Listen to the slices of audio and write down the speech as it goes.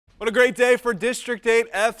What a great day for District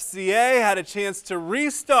 8 FCA. Had a chance to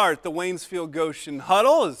restart the Waynesfield Goshen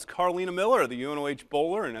Huddle as Carlina Miller, the UNOH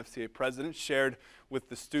bowler and FCA president, shared with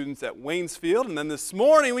the students at Waynesfield. And then this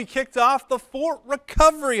morning we kicked off the Fort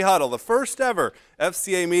Recovery Huddle, the first ever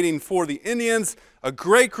FCA meeting for the Indians. A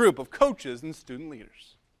great group of coaches and student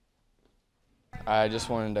leaders. I just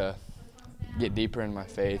wanted to get deeper in my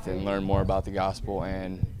faith and learn more about the gospel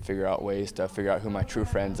and figure out ways to figure out who my true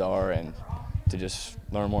friends are and to just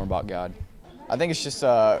learn more about God. I think it's just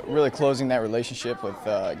really closing that relationship with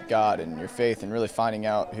God and your faith and really finding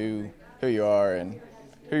out who you are and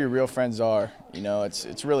who your real friends are. You know,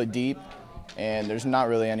 it's really deep, and there's not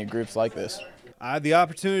really any groups like this. I had the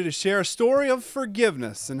opportunity to share a story of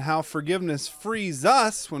forgiveness and how forgiveness frees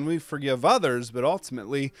us when we forgive others, but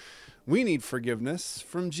ultimately we need forgiveness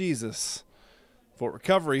from Jesus. Fort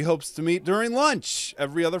Recovery hopes to meet during lunch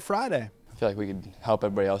every other Friday. I feel like we could help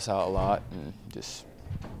everybody else out a lot and just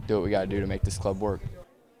do what we got to do to make this club work.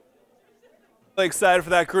 Really excited for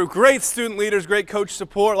that group. Great student leaders, great coach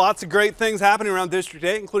support, lots of great things happening around District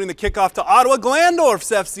 8, including the kickoff to Ottawa Glandorf's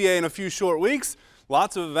FCA in a few short weeks.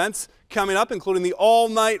 Lots of events coming up, including the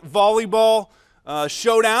all-night volleyball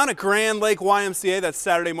showdown at Grand Lake YMCA. That's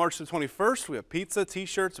Saturday, March the 21st. We have pizza,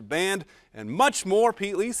 t-shirts, a band, and much more.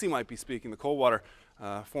 Pete Lisi might be speaking, the Coldwater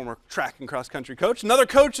former track and cross-country coach. Another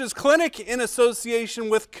coaches clinic in association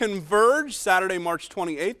with Converge, Saturday, March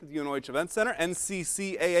 28th at the UNOH Event Center.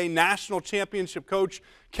 NCCAA National Championship coach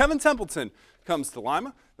Kevin Templeton comes to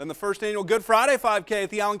Lima. Then the first annual Good Friday 5K at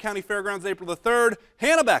the Allen County Fairgrounds, April the 3rd.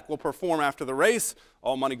 Hannah Beck will perform after the race.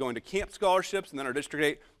 All money going to camp scholarships. And then our District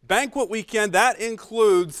 8 banquet weekend. That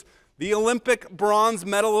includes the Olympic bronze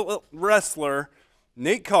medal wrestler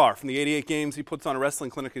Nate Carr from the 88 Games. He puts on a wrestling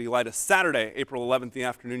clinic at Elida Saturday, April 11th in the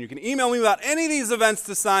afternoon. You can email me about any of these events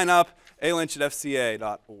to sign up,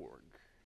 alynch@fca.org.